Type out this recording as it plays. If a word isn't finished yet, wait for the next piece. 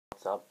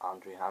up?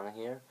 Andrew Hanna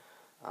here,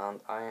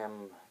 and I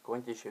am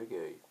going to show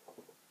you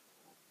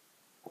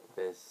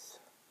this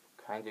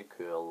kind of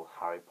cool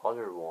Harry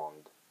Potter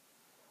wand.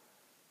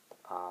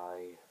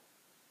 I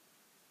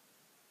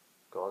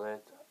got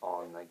it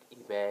on like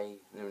eBay.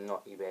 No,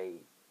 not eBay.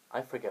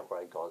 I forget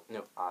where I got it.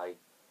 No, I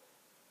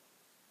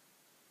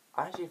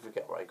actually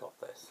forget where I got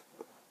this.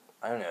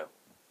 I don't know.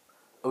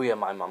 Oh yeah,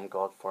 my mum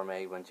got it for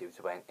me when she was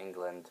away in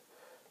England.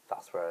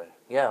 That's where.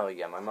 Yeah,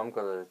 my mum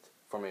got it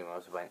for me when I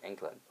was away in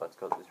England. But it's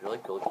got this really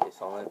cool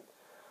case on it.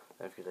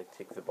 And if you like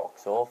take the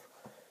box off,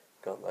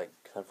 got like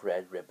kind of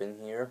red ribbon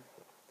here.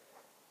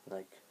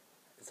 Like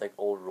it's like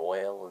all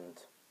royal and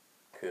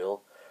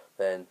cool.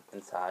 Then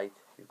inside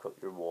you've got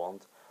your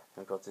wand.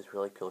 And I've got this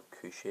really cool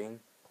cushion,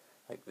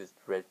 like this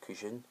red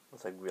cushion.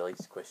 It's like really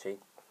squishy.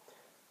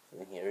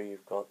 And here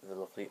you've got the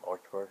lovely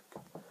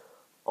artwork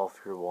of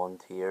your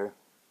wand here.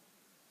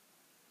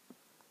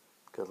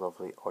 Got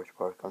lovely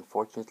artwork.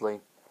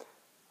 Unfortunately,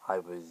 I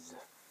was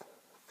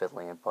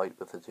fiddling about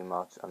with it too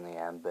much, and the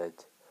end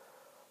bit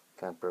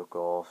kind of broke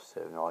off,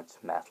 so now it's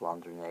metal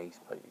underneath.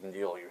 But you can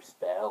do all your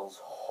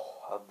spells.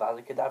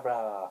 Avada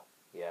Kedavra!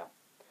 Yeah,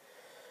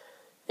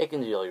 it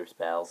can do all your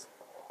spells.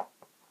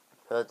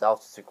 But that was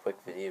just a quick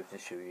video to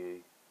show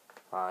you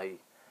my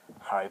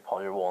Harry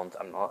Potter wand.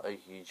 I'm not a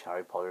huge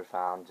Harry Potter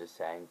fan, just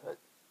saying, but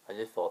I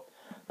just thought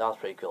that was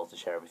pretty cool to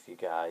share with you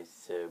guys.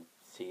 So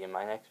see you in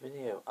my next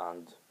video,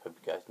 and hope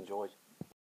you guys enjoyed.